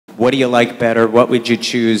what do you like better? What would you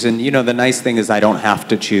choose? And you know, the nice thing is I don't have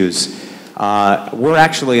to choose. We're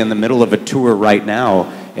actually in the middle of a tour right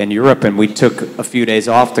now in Europe, and we took a few days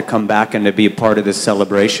off to come back and to be a part of this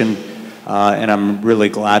celebration. And I'm really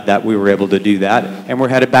glad that we were able to do that. And we're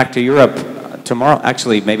headed back to Europe tomorrow,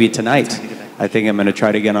 actually, maybe tonight. I think I'm going to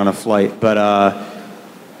try to get on a flight. But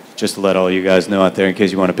just to let all you guys know out there in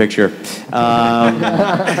case you want a picture.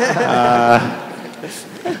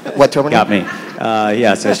 What terminal? Got me.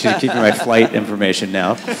 Yeah, so she's keeping my flight information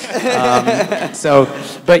now.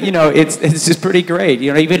 But you know, it's just pretty great.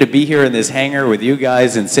 You know, even to be here in this hangar with you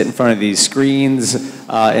guys and sit in front of these screens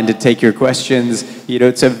and to take your questions. You know,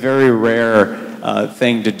 it's a very rare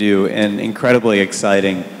thing to do and incredibly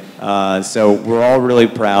exciting. So we're all really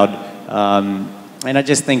proud, and I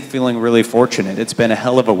just think feeling really fortunate. It's been a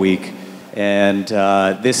hell of a week, and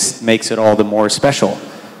this makes it all the more special.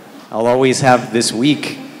 I'll always have this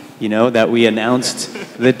week, you know, that we announced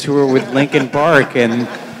the tour with Linkin Park, and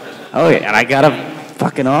oh yeah, and I got a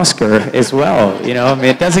fucking Oscar as well. You know, I mean,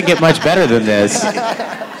 it doesn't get much better than this.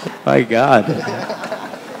 My God.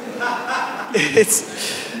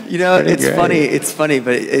 You know, it's funny. It's funny,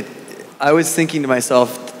 but I was thinking to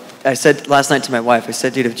myself. I said last night to my wife, I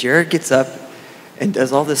said, dude, if Jared gets up and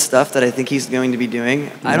does all this stuff that I think he's going to be doing,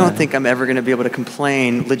 yeah. I don't think I'm ever going to be able to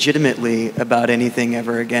complain legitimately about anything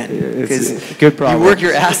ever again. It's good problem. You work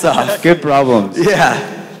your ass off. Good problems. Yeah.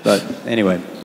 But anyway.